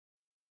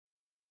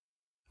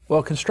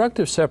Well,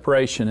 constructive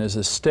separation is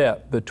a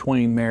step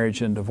between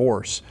marriage and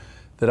divorce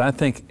that I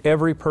think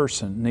every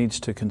person needs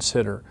to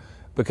consider,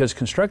 because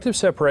constructive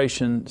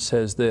separation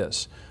says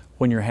this: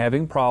 when you're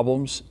having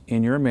problems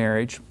in your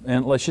marriage,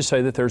 and let's just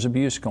say that there's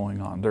abuse going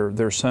on,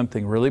 there's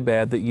something really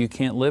bad that you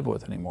can't live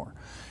with anymore,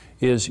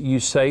 is you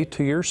say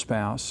to your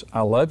spouse,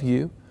 I love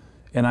you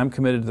and I'm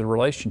committed to the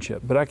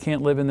relationship, but I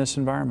can't live in this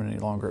environment any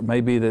longer. It may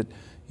be that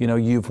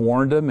you've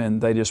warned them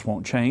and they just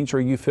won't change, or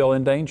you feel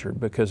endangered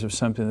because of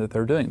something that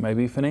they're doing. It may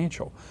be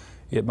financial.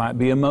 It might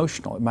be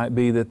emotional. It might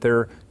be that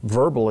they're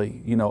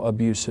verbally,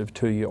 abusive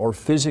to you, or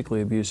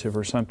physically abusive,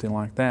 or something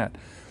like that.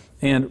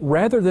 And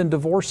rather than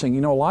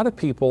divorcing, a lot of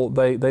people,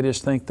 they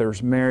just think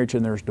there's marriage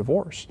and there's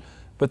divorce.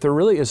 But there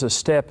really is a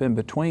step in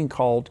between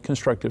called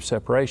constructive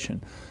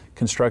separation.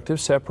 Constructive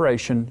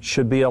separation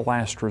should be a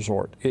last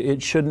resort.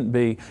 It shouldn't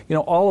be,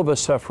 all of us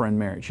suffer in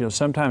marriage.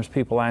 Sometimes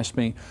people ask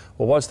me,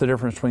 well, what's the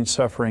difference between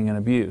suffering and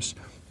abuse?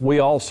 We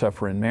all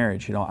suffer in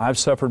marriage. I've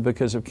suffered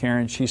because of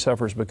Karen, she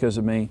suffers because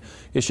of me.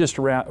 It's just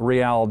a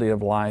reality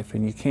of life,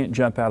 and you can't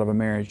jump out of a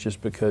marriage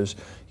just because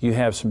you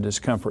have some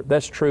discomfort.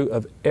 That's true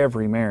of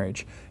every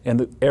marriage,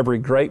 and every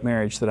great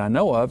marriage that I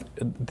know of.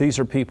 These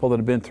are people that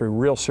have been through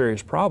real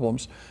serious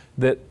problems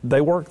that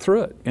they worked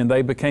through it, and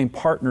they became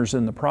partners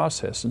in the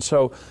process. And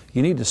so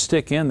you need to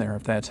stick in there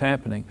if that's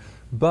happening.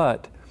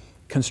 But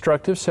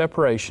constructive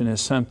separation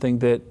is something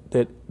that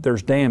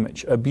there's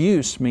damage.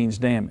 Abuse means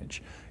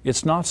damage.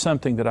 It's not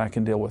something that I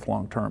can deal with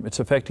long term. It's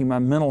affecting my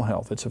mental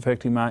health. It's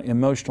affecting my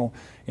emotional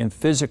and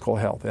physical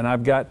health, and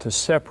I've got to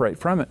separate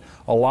from it.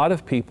 A lot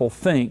of people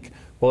think,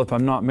 well, if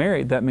I'm not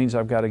married, that means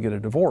I've got to get a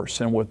divorce.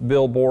 And with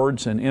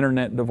billboards and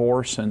internet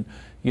divorce and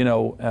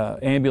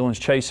ambulance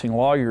chasing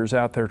lawyers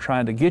out there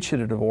trying to get you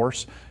to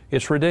divorce,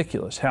 it's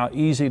ridiculous how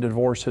easy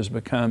divorce has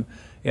become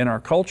in our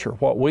culture.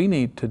 What we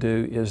need to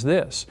do is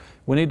this: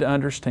 we need to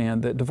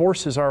understand that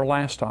divorce is our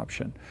last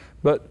option,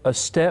 but a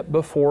step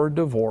before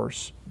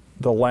divorce,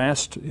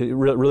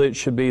 it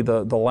should be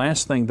the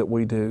last thing that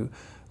we do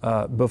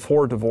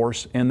before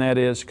divorce, and that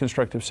is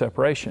constructive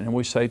separation. And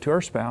we say to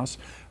our spouse,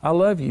 I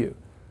love you,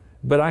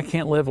 but I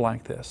can't live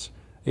like this.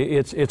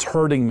 It's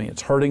hurting me,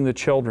 it's hurting the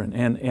children,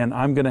 and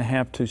I'm going to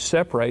have to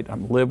separate.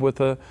 Live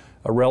with a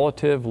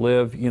relative,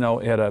 live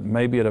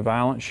maybe at a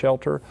violent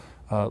shelter,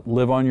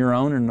 live on your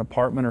own in an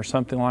apartment or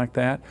something like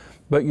that.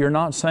 But you're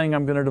not saying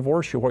I'm going to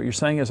divorce you. What you're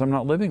saying is I'm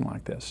not living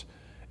like this.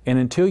 And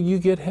until you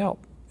get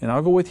help, and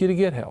I'll go with you to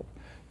get help,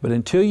 but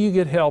until you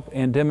get help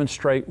and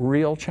demonstrate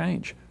real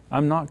change,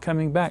 I'm not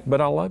coming back, but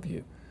I love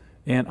you.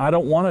 And I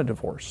don't want a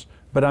divorce,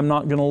 but I'm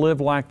not going to live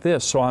like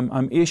this. So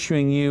I'm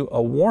issuing you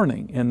a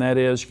warning, and that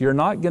is, you're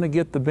not going to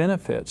get the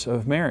benefits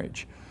of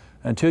marriage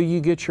until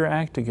you get your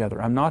act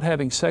together. I'm not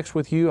having sex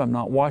with you. I'm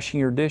not washing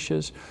your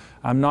dishes.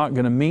 I'm not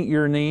going to meet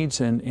your needs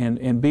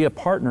and be a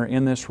partner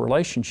in this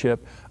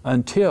relationship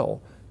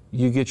until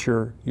you get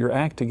your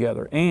act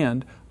together.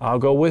 And I'll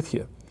go with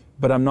you,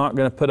 but I'm not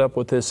going to put up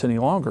with this any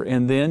longer.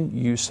 And then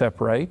you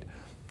separate.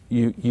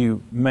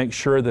 You make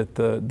sure that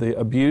the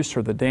abuse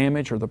or the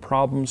damage or the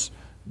problems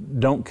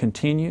don't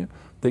continue,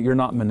 that you're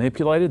not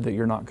manipulated, that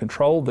you're not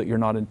controlled, that you're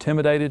not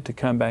intimidated to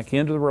come back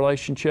into the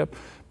relationship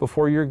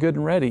before you're good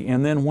and ready.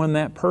 And then when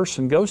that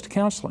person goes to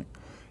counseling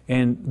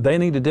and they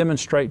need to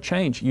demonstrate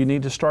change, you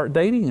need to start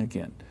dating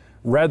again.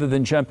 Rather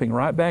than jumping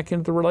right back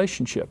into the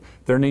relationship,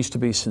 there needs to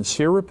be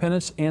sincere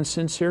repentance and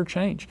sincere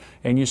change.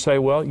 And you say,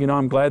 well,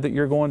 I'm glad that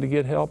you're going to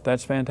get help.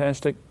 That's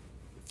fantastic.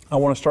 I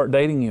want to start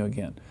dating you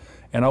again.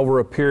 And over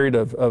a period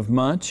of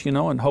months,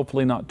 and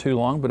hopefully not too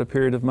long, but a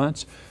period of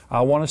months,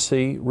 I want to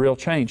see real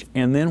change.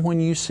 And then when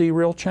you see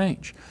real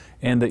change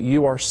and that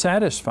you are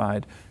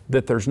satisfied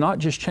that there's not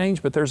just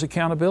change, but there's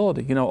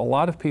accountability. A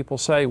lot of people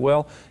say,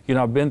 well,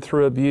 I've been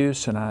through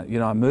abuse and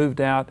I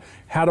moved out.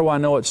 How do I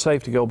know it's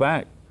safe to go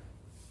back?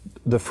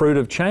 The fruit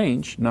of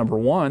change, number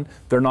one,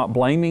 they're not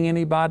blaming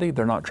anybody.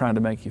 They're not trying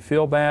to make you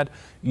feel bad.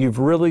 You've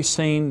really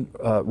seen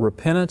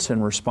repentance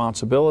and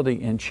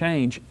responsibility and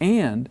change,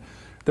 and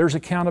there's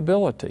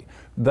accountability.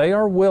 They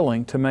are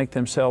willing to make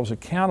themselves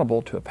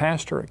accountable to a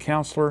pastor, a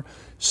counselor,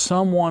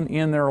 someone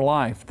in their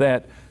life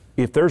that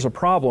if there's a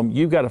problem,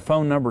 you've got a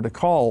phone number to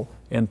call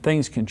and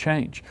things can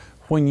change.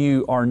 When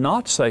you are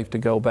not safe to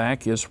go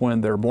back is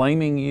when they're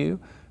blaming you,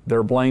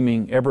 they're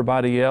blaming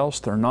everybody else,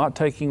 they're not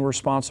taking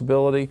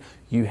responsibility,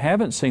 you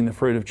haven't seen the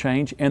fruit of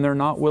change, and they're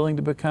not willing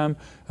to become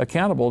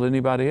accountable to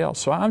anybody else.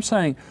 So I'm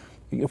saying,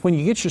 when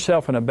you get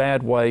yourself in a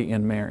bad way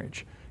in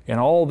marriage, and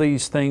all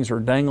these things are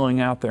dangling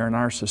out there in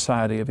our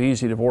society of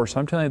easy divorce,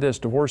 I'm telling you this: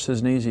 divorce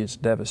isn't easy, it's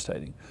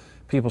devastating.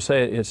 People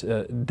say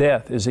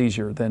death is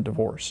easier than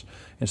divorce.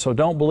 And so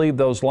don't believe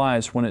those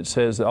lies when it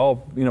says that,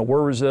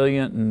 we're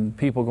resilient and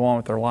people go on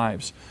with their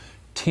lives.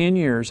 10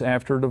 years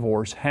after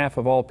divorce, half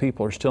of all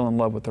people are still in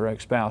love with their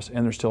ex-spouse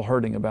and they're still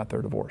hurting about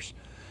their divorce.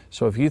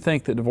 So if you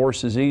think that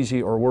divorce is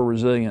easy or we're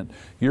resilient,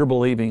 you're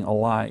believing a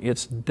lie.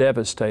 It's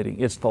devastating.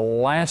 It's the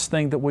last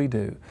thing that we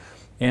do.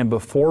 And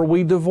before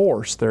we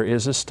divorce, there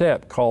is a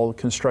step called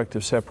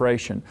constructive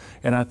separation.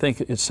 And I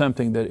think it's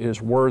something that is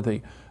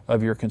worthy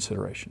of your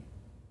consideration.